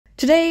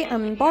Today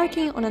I'm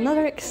embarking on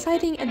another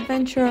exciting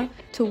adventure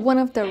to one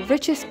of the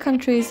richest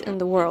countries in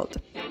the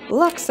world,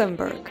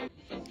 Luxembourg.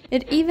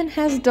 It even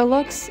has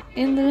deluxe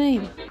in the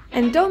name.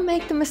 And don't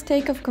make the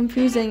mistake of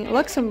confusing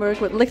Luxembourg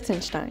with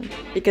Liechtenstein,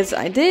 because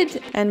I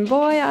did, and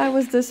boy, I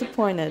was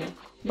disappointed.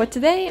 But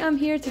today I'm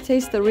here to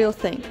taste the real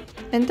thing.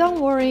 And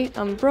don't worry,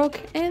 I'm broke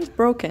and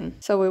broken,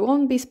 so we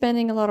won't be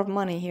spending a lot of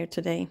money here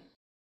today.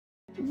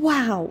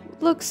 Wow,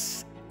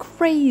 looks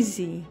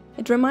crazy.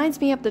 It reminds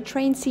me of the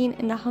train scene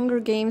in the Hunger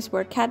Games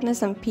where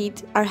Katniss and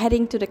Pete are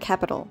heading to the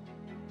capital.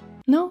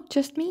 No,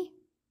 just me?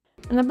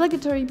 An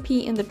obligatory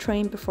pee in the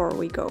train before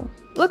we go.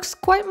 Looks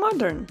quite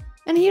modern.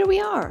 And here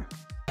we are.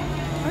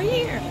 We're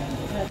here.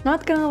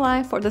 Not gonna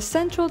lie, for the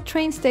central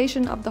train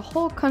station of the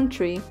whole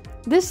country,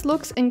 this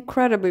looks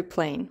incredibly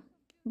plain.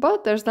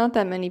 But there's not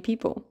that many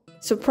people.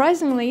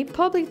 Surprisingly,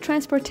 public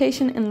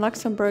transportation in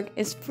Luxembourg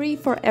is free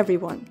for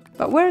everyone.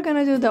 But we're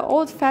gonna do the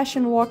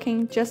old-fashioned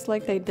walking just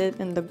like they did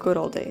in the good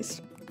old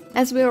days.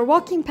 As we were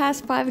walking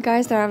past five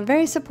guys that are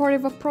very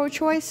supportive of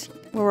pro-choice,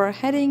 we were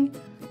heading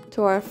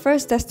to our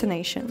first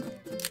destination.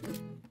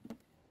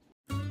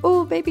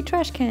 Ooh, baby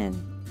trash can!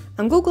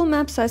 On Google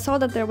Maps I saw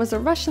that there was a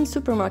Russian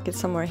supermarket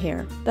somewhere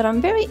here that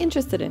I'm very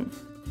interested in,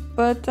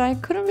 but I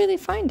couldn't really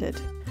find it.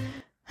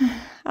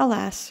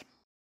 Alas.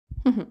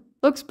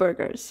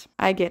 Luxembourgers,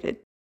 I get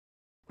it.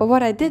 But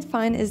what I did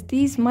find is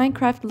these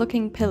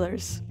Minecraft-looking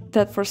pillars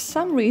that for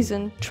some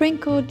reason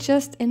trinkle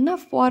just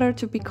enough water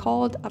to be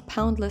called a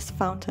poundless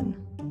fountain.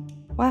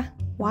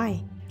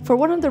 Why? For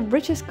one of the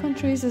richest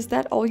countries, is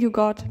that all you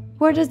got?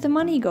 Where does the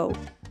money go?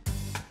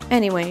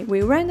 Anyway,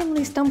 we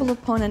randomly stumbled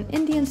upon an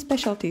Indian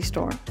specialty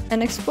store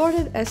and explored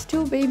it as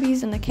two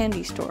babies in a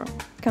candy store.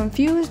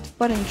 Confused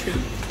but intrigued.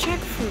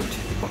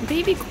 Jackfruit,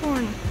 baby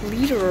corn,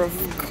 liter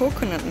of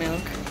coconut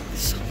milk.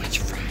 So much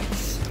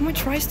rice. How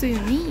much rice do you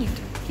need?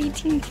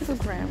 18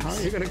 kilograms. How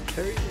are you gonna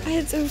carry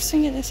it? I was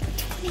thinking this at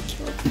 20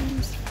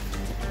 kilograms.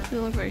 They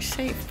look very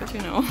safe, but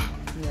you know.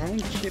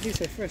 Round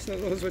chilies, I first thought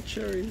those were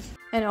cherries.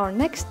 And our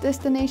next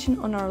destination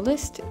on our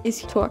list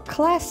is to a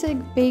classic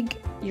big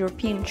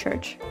European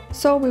church.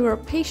 So we were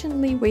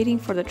patiently waiting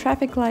for the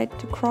traffic light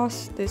to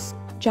cross this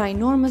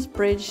ginormous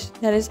bridge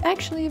that is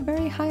actually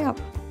very high up,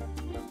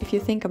 if you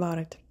think about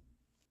it.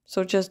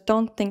 So just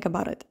don't think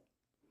about it.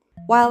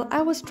 While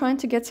I was trying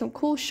to get some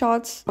cool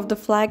shots of the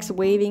flags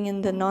waving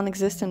in the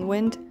non-existent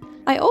wind,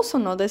 I also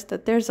noticed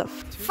that there's a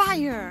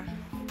fire!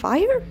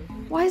 Fire?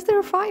 Why is there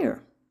a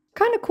fire?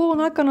 Kinda cool,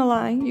 not gonna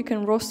lie, you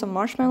can roast some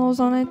marshmallows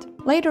on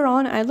it. Later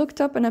on I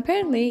looked up and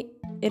apparently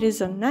it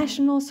is a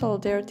national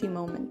solidarity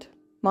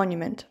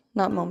monument,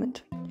 not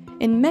moment,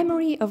 in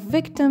memory of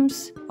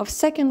victims of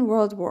Second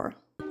World War.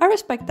 I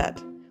respect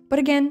that, but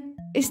again,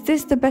 is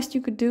this the best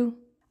you could do?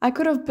 I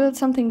could have built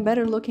something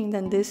better looking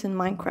than this in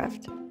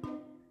Minecraft.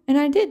 And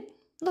I did.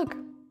 Look,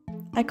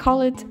 I call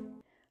it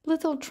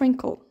Little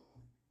Trinkle.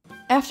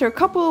 After a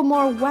couple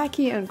more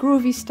wacky and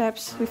groovy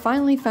steps, we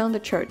finally found the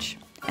church.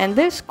 And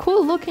this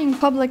cool-looking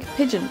public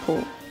pigeon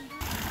pool.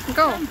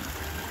 Go!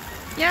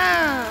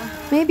 Yeah!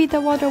 Maybe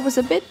the water was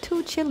a bit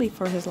too chilly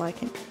for his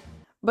liking.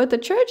 But the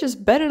church is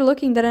better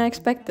looking than I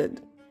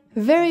expected.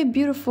 Very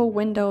beautiful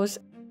windows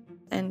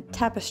and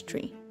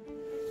tapestry.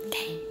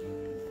 Dang,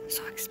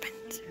 so expensive.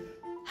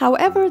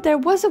 However, there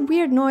was a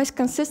weird noise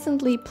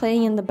consistently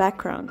playing in the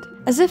background,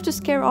 as if to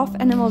scare off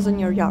animals in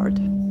your yard.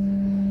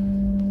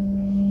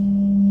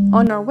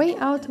 On our way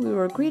out, we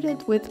were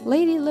greeted with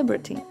Lady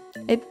Liberty.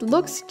 It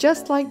looks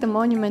just like the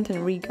monument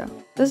in Riga,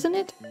 doesn't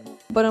it?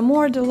 But a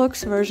more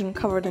deluxe version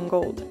covered in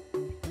gold.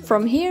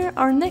 From here,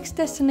 our next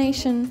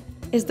destination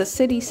is the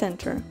city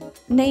center,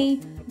 nay,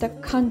 the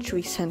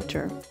country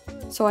center.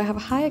 So I have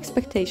high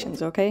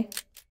expectations, okay?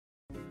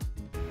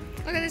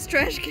 Look at this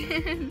trash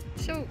can,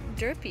 so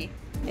derpy.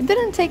 It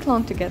didn't take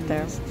long to get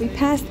there. We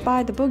passed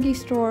by the boogie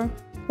store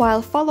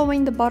while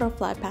following the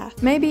butterfly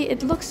path. Maybe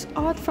it looks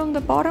odd from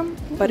the bottom,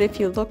 but if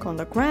you look on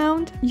the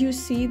ground, you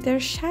see their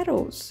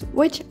shadows,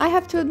 which I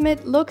have to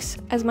admit looks,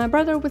 as my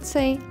brother would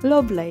say,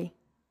 lovely.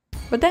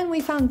 But then we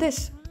found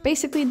this,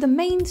 basically the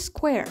main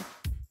square.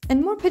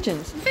 And more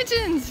pigeons.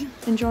 Pigeons!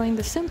 Enjoying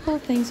the simple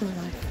things in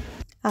life.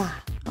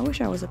 Ah, I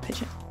wish I was a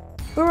pigeon.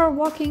 We were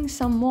walking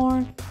some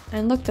more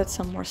and looked at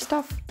some more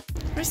stuff.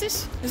 What is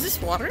this? Is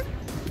this water?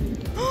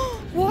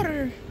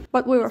 Water!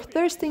 But we were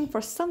thirsting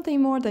for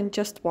something more than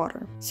just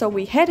water. So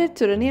we headed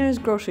to the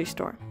nearest grocery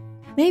store.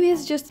 Maybe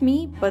it's just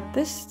me, but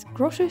this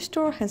grocery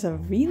store has a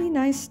really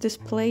nice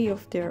display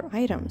of their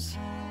items.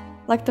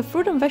 Like the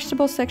fruit and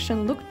vegetable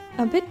section looked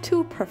a bit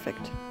too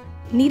perfect.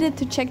 Needed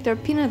to check their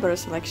peanut butter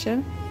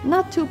selection,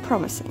 not too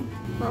promising.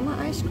 Mama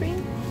ice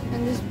cream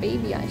and this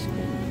baby ice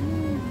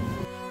cream.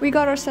 We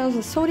got ourselves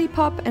a sody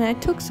pop and I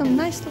took some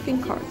nice looking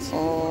cards.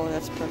 Oh,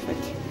 that's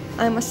perfect.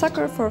 I'm a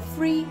sucker for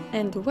free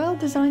and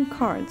well-designed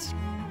cards.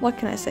 What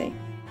can I say?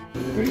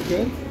 Pretty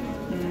good.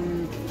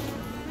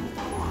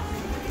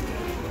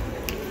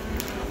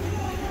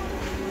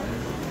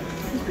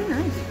 It's pretty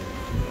nice.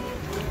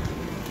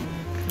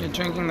 You're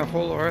drinking the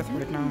whole earth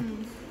right now.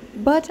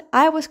 But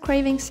I was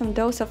craving some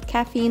dose of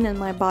caffeine in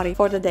my body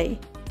for the day.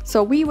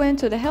 So we went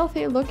to the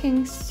healthy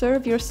looking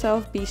Serve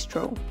Yourself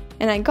bistro.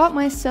 And I got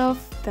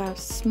myself the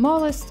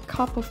smallest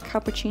cup of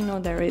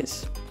cappuccino there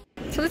is.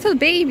 It's a little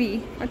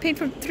baby. I paid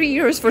for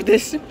 €3 for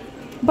this.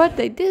 But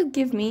they did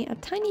give me a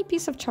tiny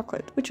piece of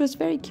chocolate, which was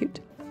very cute.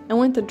 And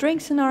with the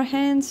drinks in our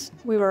hands,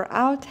 we were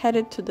out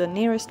headed to the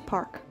nearest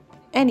park.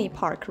 Any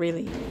park,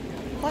 really.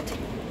 What?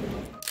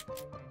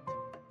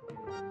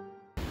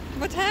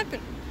 What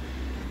happened?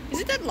 Is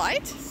it that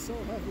light? So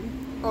heavy.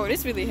 Oh, it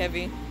is really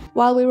heavy.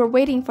 While we were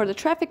waiting for the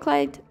traffic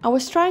light, I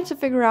was trying to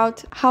figure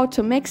out how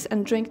to mix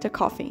and drink the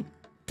coffee.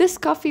 This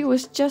coffee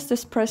was just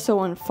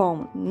espresso and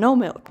foam, no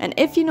milk. And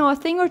if you know a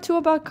thing or two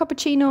about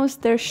cappuccinos,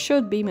 there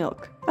should be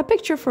milk. A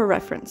picture for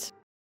reference.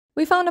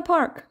 We found a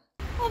park.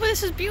 Oh, but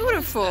this is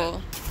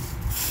beautiful.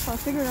 So I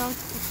figured out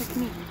a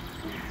technique.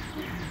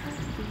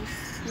 You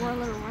just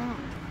swirl it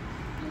around.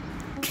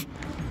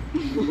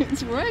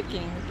 It's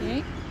working,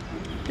 okay?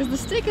 Because the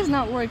stick is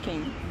not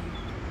working.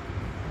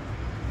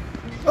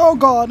 Oh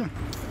God! You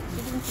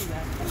didn't see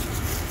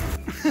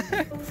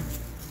that.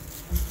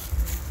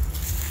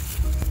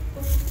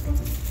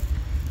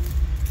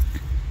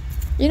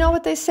 You know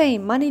what they say,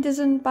 money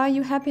doesn't buy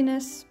you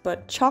happiness,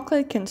 but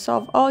chocolate can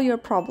solve all your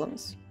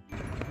problems.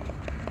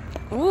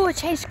 Ooh, it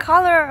changed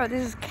color!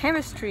 This is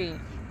chemistry.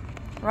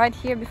 Right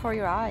here before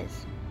your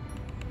eyes.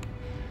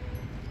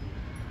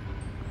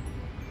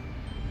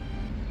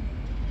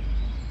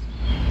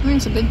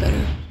 Mine's a bit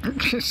better. I'm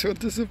so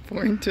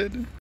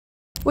disappointed.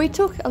 We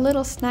took a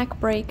little snack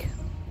break,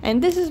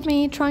 and this is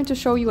me trying to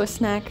show you a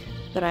snack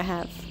that I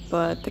have,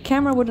 but the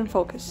camera wouldn't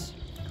focus.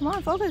 Come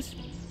on, focus.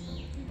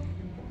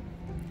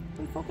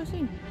 I'm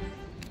focusing.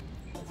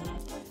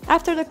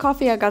 After the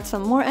coffee, I got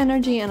some more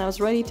energy and I was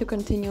ready to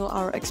continue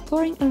our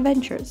exploring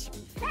adventures.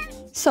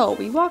 So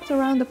we walked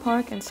around the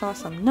park and saw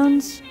some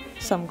nuns,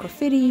 some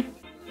graffiti,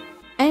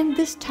 and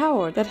this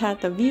tower that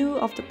had the view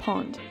of the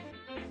pond.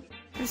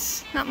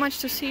 There's not much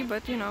to see,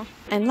 but you know.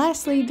 And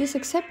lastly, this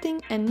accepting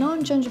and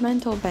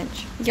non-judgmental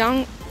bench.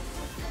 Young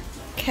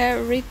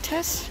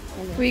Caritas,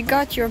 we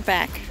got your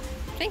back.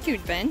 Thank you,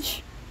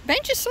 bench.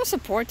 Bench is so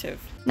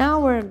supportive. Now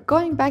we're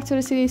going back to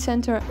the city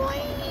center.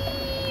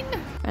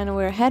 And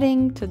we're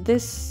heading to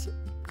this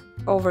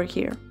over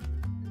here.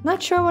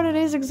 Not sure what it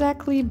is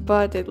exactly,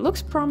 but it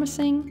looks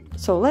promising,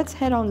 so let's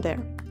head on there.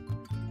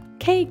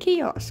 K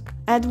kiosk.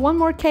 Add one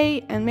more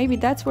K and maybe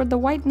that's where the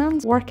white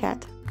nuns work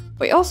at.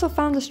 We also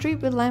found a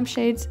street with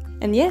lampshades,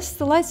 and yes,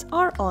 the lights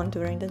are on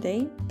during the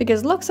day,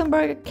 because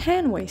Luxembourg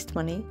can waste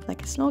money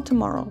like it's no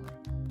tomorrow.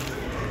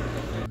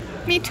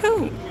 Me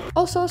too!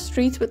 Also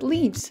streets with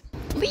leaves.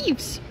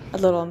 Leaves! A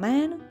little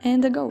man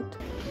and a goat.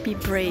 Be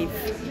brave.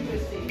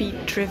 Be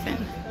driven.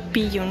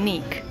 Be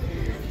unique.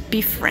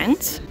 Be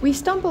friends. We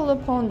stumbled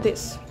upon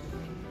this.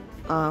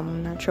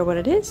 I'm not sure what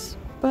it is,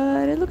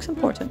 but it looks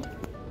important.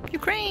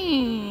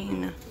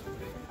 Ukraine!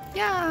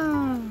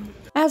 Yeah!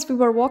 As we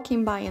were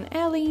walking by an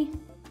alley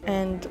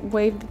and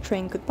waved the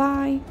train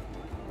goodbye.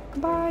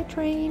 Goodbye,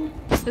 train.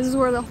 This is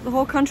where the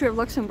whole country of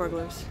Luxembourg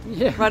lives.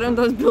 Yeah. Right on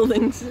those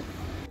buildings.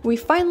 We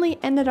finally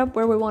ended up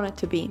where we wanted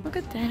to be. Look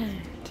at that.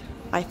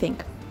 I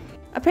think.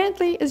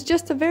 Apparently, it's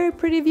just a very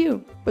pretty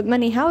view with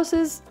many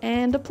houses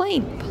and a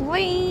plane.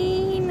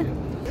 Plane!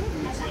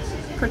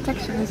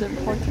 Protection is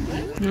important.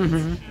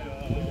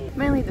 Mm-hmm.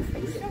 Mainly the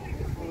face.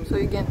 So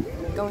you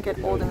don't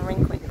get old and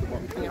wrinkly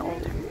when you're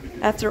older.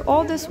 After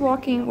all this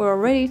walking, we were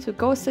ready to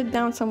go sit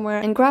down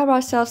somewhere and grab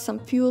ourselves some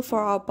fuel for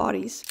our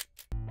bodies.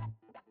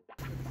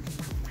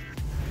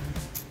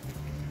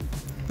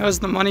 That was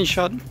the money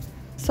shot.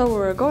 So we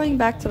were going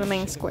back to the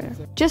main square,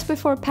 just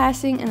before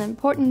passing an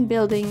important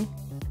building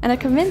and a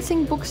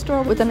convincing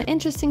bookstore with an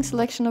interesting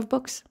selection of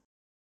books.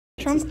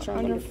 Trump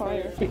under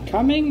fire.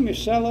 Becoming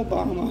Michelle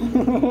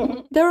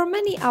Obama. There are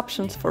many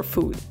options for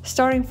food,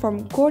 starting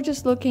from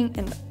gorgeous looking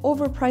and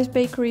overpriced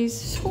bakeries,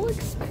 so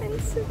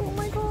expensive, oh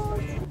my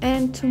god,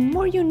 and to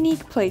more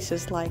unique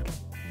places like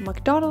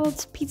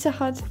McDonald's, Pizza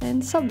Hut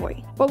and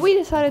Subway. But we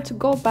decided to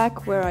go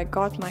back where I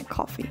got my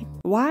coffee.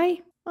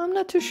 Why? I'm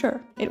not too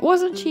sure. It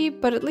wasn't cheap,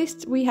 but at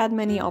least we had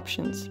many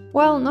options.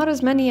 Well, not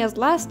as many as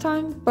last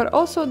time, but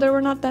also there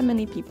were not that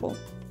many people.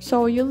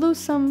 So you lose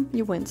some,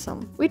 you win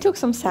some. We took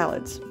some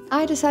salads.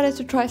 I decided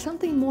to try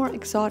something more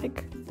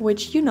exotic,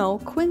 which, you know,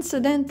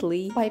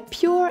 coincidentally, by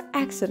pure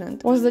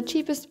accident, was the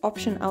cheapest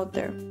option out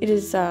there. It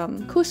is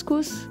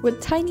couscous with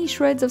tiny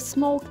shreds of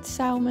smoked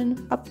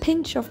salmon, a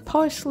pinch of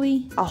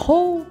parsley, a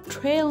whole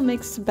trail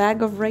mixed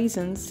bag of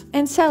raisins,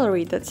 and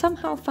celery that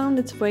somehow found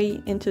its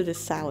way into this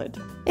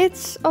salad.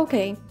 It's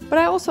okay, but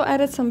I also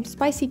added some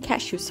spicy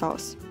cashew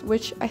sauce,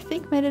 which I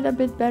think made it a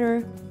bit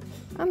better.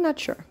 I'm not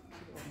sure.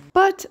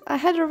 But I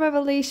had a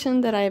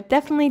revelation that I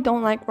definitely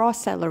don't like raw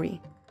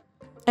celery.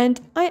 And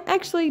I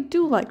actually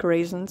do like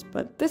raisins,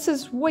 but this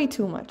is way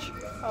too much.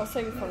 I'll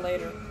save it for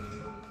later.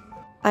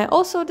 I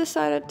also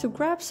decided to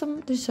grab some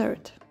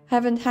dessert.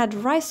 Haven't had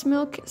rice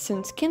milk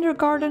since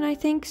kindergarten, I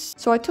think,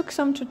 so I took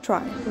some to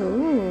try.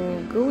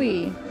 Ooh,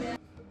 gooey.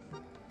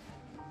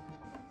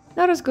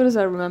 Not as good as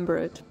I remember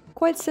it.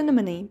 Quite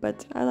cinnamony,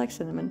 but I like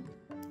cinnamon.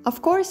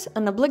 Of course,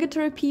 an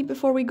obligatory pee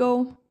before we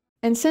go.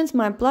 And since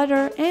my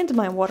bladder and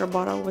my water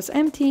bottle was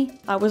empty,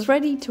 I was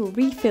ready to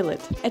refill it.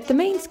 At the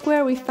main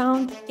square we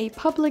found a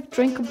public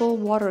drinkable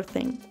water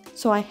thing,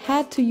 so I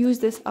had to use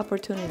this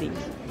opportunity.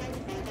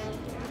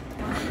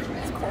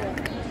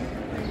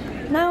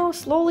 Now,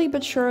 slowly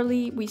but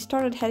surely, we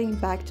started heading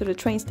back to the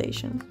train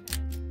station.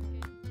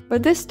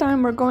 But this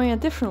time we're going a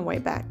different way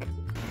back.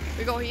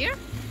 We go here?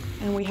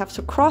 And we have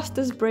to cross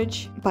this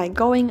bridge by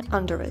going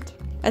under it.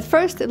 At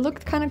first it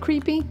looked kind of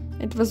creepy,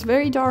 it was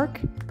very dark,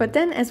 but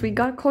then as we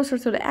got closer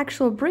to the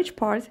actual bridge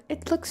part,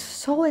 it looks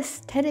so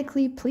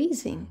aesthetically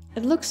pleasing.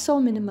 It looks so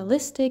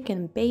minimalistic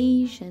and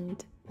beige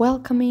and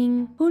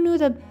welcoming. Who knew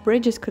that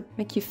bridges could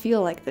make you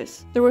feel like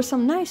this? There were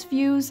some nice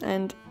views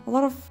and a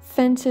lot of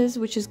fences,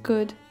 which is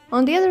good.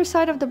 On the other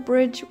side of the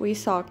bridge we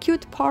saw a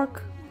cute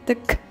park, the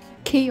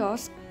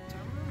kiosk.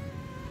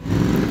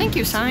 Thank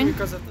you, sign.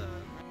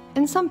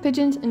 And some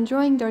pigeons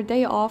enjoying their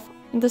day off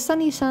in the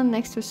sunny sun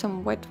next to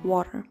some wet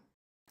water.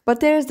 But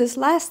there's this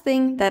last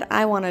thing that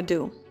I want to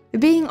do.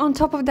 Being on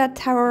top of that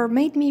tower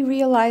made me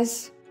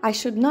realize I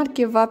should not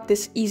give up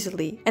this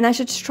easily and I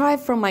should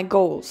strive for my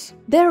goals.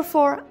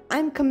 Therefore,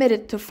 I'm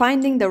committed to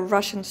finding the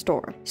Russian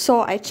store.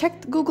 So I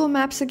checked Google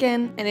Maps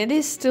again and it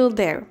is still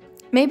there.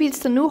 Maybe it's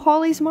the new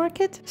Holly's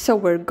market? So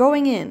we're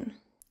going in.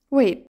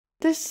 Wait,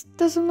 this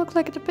doesn't look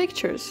like the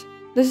pictures.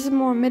 This is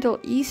more Middle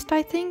East,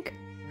 I think?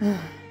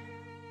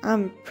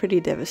 I'm pretty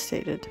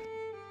devastated.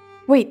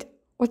 Wait,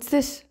 what's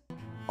this?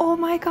 Oh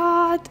my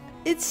god,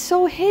 it's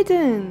so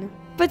hidden!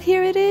 But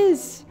here it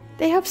is!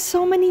 They have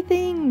so many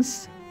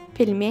things!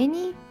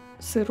 Пельмени,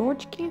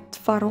 сырочки,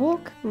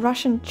 творог,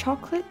 Russian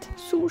chocolate,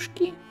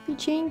 сушки,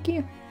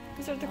 печеньки.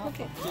 These are the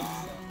cookies.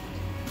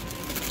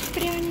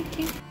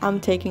 Пряники. I'm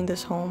taking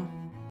this home.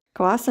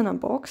 Kvass in a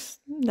box?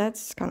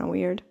 That's kind of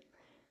weird.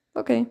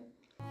 Okay.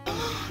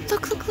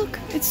 Look!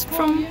 It's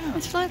from...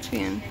 It's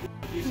Latvian.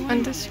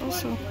 And this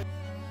also.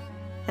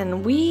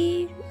 And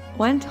we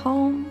went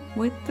home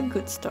with the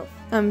good stuff.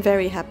 I'm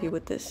very happy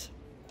with this.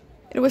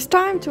 It was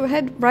time to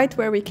head right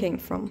where we came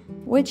from,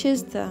 which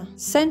is the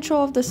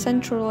central of the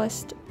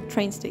centralist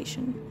train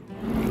station.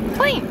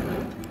 Plane!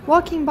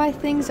 Walking by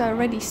things I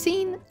already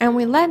seen, and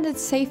we landed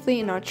safely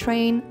in our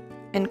train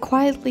and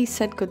quietly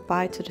said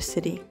goodbye to the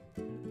city.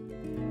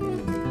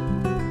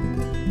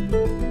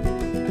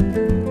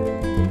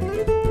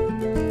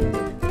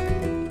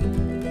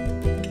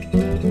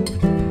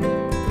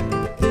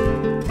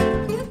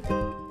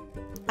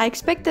 I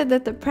expected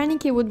that the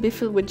prяники would be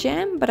filled with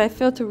jam, but I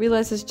failed to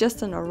realize it's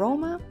just an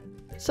aroma,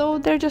 so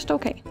they're just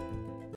okay.